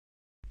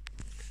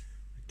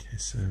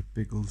so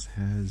Biggles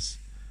has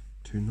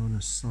turned on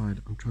her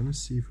side. I'm trying to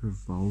see if her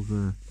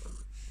vulva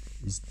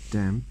is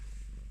damp,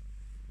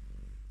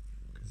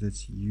 because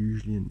that's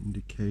usually an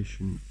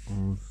indication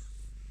of,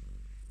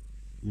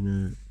 you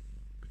know,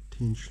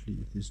 potentially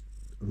if there's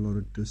a lot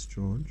of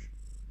discharge,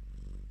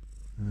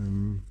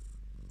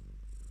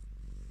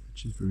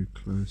 which is very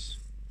close.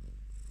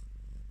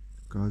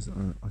 Guys,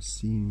 I'm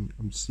seeing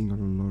a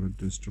lot of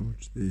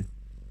discharge there,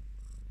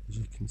 as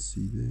you can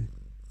see there.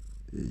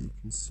 There you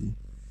can see.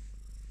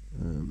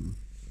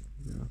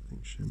 Yeah, I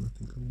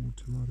think the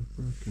water might have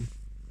broken.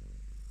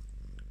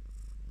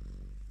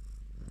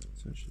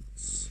 So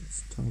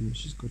it's time that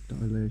she's got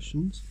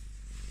dilations.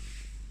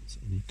 It's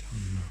any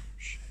time now.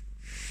 Shame.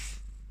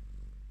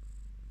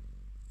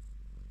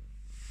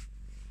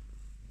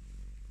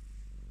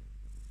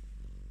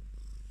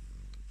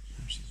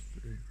 So she's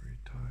very, very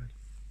tired.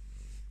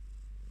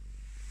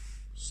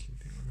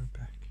 Sleeping on her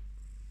back.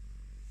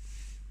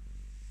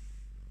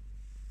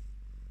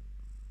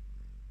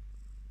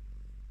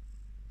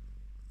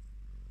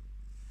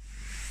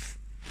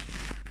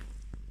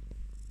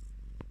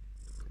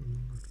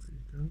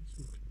 So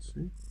you can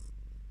see.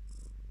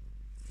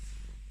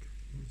 Okay,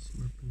 here's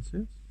my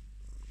princess.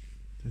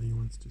 Daddy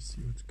wants to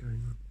see what's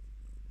going on.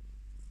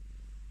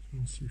 Just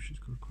want to see if she's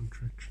got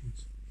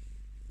contractions.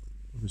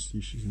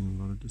 Obviously she's in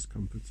a lot of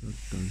discomfort, so I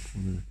don't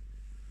want to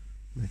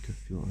make her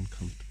feel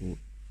uncomfortable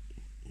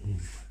anyway.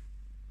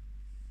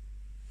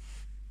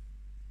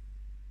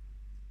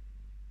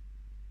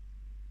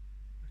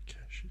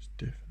 Okay, she's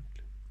definitely.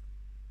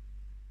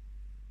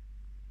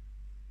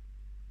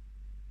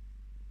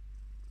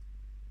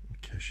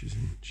 Okay, she's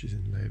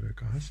in labor,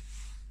 guys.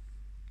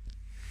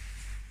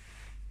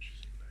 She's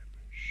in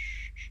labor.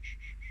 Shh, shh, shh,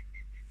 shh,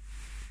 shh.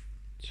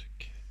 It's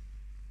okay.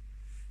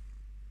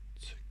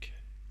 It's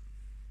okay.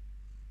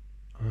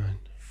 I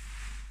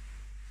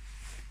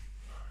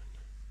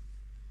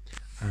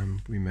know.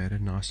 We made a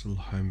nice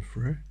little home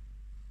for her,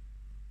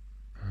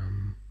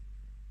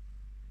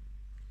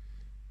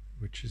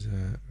 which is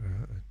a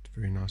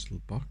very nice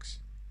little box.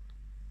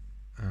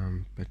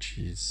 But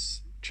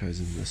she's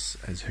chosen this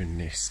as her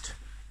nest.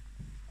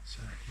 So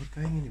I'm not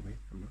going anywhere.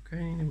 I'm not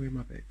going anywhere,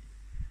 my baby.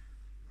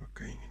 I'm not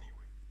going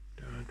anywhere.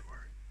 Don't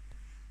worry.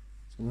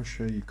 So I'm going to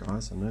show you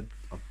guys. I know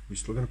we're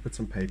still going to put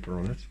some paper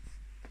on it.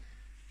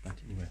 But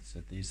anyway,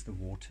 so there's the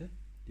water.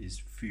 There's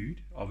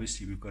food.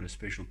 Obviously, we've got a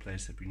special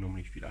place that we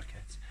normally feed our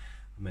cats.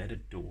 I made a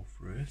door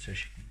for her so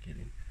she can get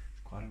in.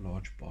 It's quite a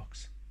large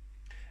box.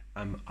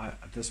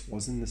 This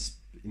was in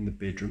the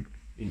bedroom,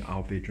 in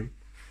our bedroom.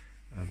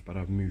 But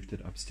I've moved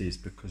it upstairs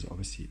because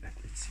obviously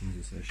it seems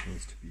as though she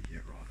wants to be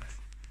here rather.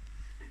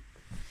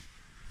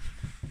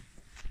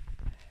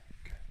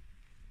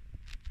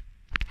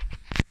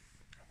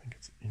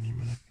 Any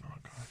minute now,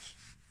 guys.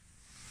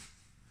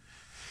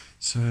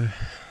 So a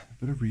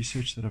bit of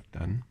research that I've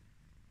done,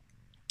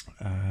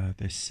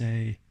 they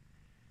say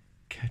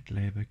cat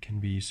labor can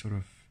be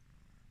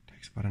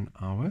takes about an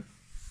hour,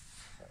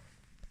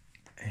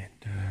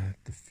 and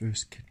the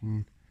first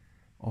kitten,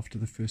 after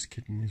the first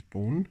kitten is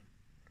born,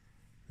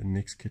 the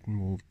next kitten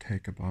will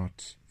take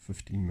about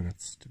 15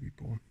 minutes to be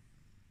born.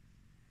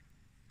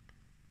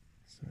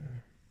 So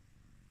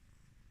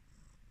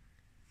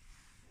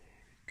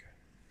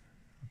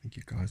I think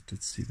you guys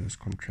did see those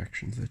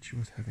contractions that she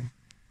was having.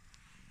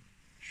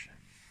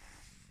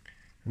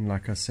 And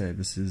like I say,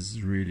 this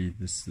is really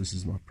this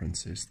is my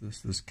princess.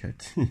 This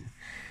cat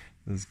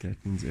this cat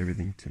means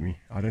everything to me.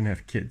 I don't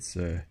have kids,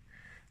 so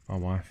my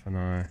wife and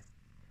I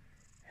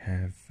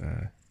have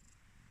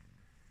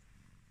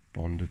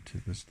bonded to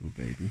this little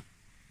baby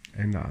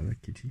and the other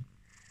kitty.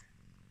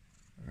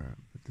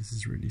 But this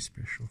is really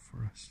special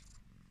for us.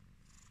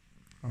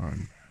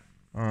 On.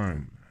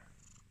 Alright,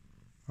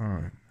 my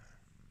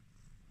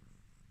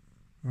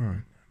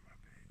baby.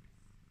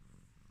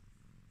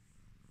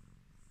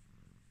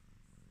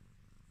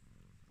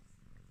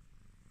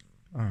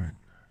 Alright.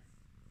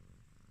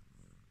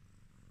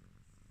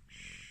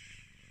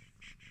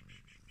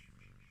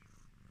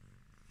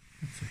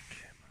 It's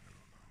okay, my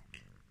little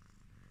monkey.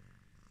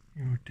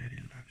 Your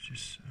daddy loves you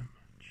so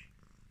much.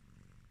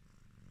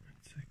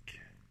 It's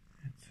okay.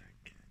 It's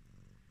okay.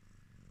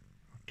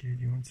 Okay,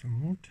 do you want some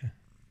water?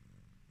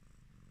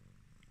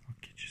 I'll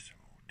get you some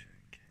water,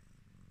 okay?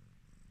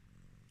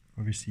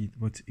 Obviously,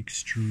 what's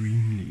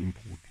extremely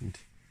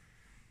important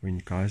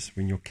when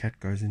your cat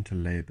goes into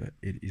labor,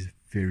 it is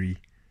very,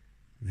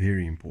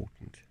 very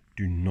important.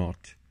 Do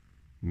not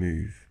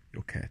move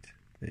your cat.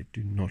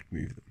 Do not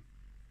move them.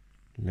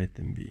 Let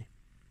them be.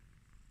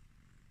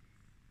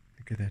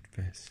 Look at that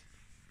face.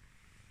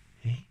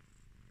 Hey?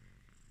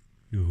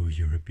 Oh,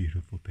 you're a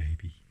beautiful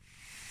baby.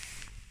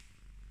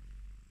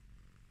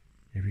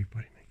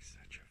 Everybody makes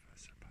such a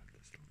fuss about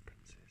this little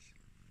princess.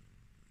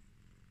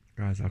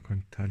 Guys, I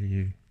can't tell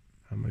you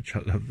how much I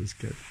love this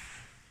cat.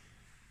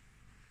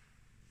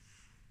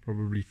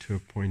 Probably to a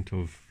point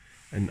of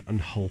an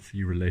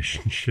unhealthy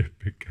relationship,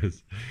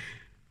 because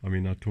I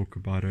mean, I talk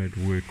about her at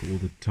work all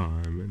the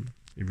time, and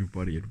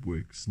everybody at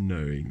work's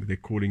knowing.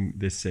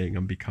 They're saying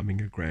I'm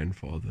becoming a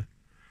grandfather.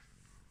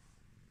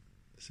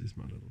 This is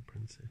my little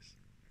princess.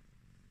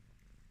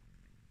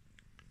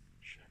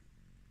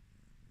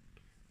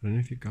 I don't know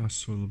if you guys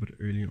saw a little bit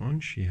early on,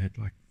 she had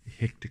like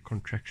hectic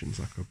contractions,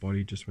 like her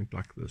body just went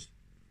like this.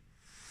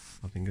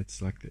 I think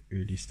it's like the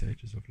early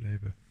stages of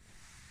labor.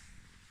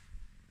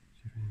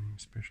 See if anything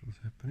special is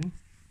happening.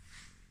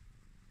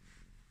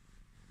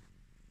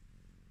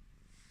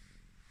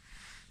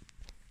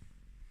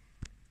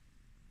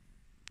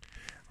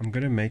 I'm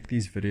going to make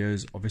these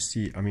videos,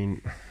 obviously, I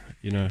mean,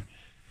 you know,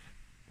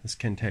 this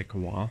can take a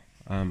while.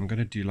 I'm going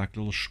to do like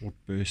little short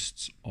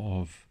bursts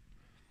of,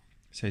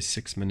 say,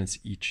 6 minutes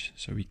each.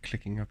 So we're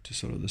clicking up to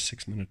sort of the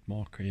 6-minute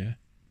marker here.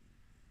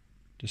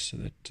 Just so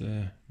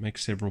that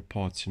makes several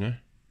parts, you know.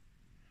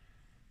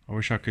 I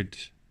wish I could,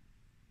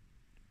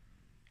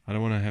 I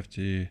don't want to have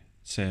to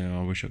say,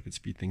 oh, I wish I could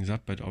speed things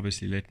up, but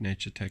obviously let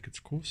nature take its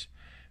course.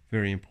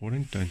 Very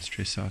important. Don't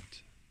stress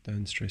out.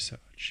 Don't stress out.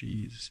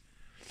 Jeez.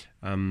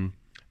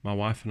 My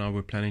wife and I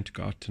were planning to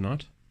go out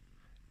tonight,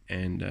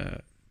 and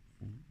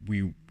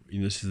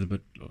this is a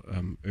bit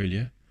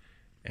earlier,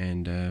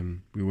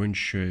 and we weren't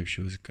sure if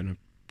she was going to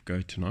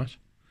go tonight,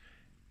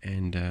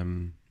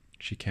 and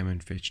she came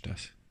and fetched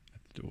us at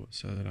the door.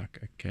 So they're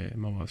like, okay,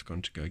 my wife's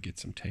gone to go get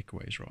some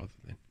takeaways rather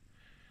than.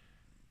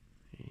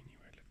 Anyway,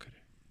 look at her.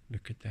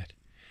 Look at that.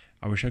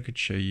 I wish I could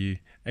show you.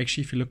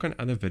 Actually, if you look on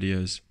other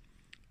videos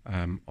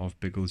of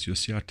Biggles, you'll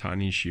see how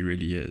tiny she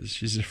really is.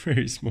 She's a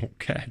very small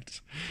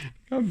cat.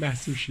 Look how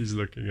massive she's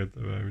looking at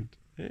the moment.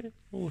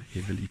 All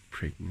heavily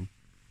pregnant.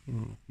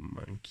 Oh,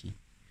 monkey.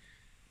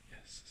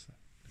 Yes, so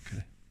look at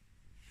her.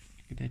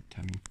 Look at that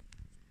tummy.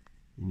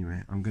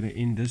 Anyway, I'm going to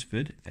end this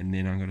vid and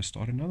then I'm going to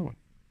start another one.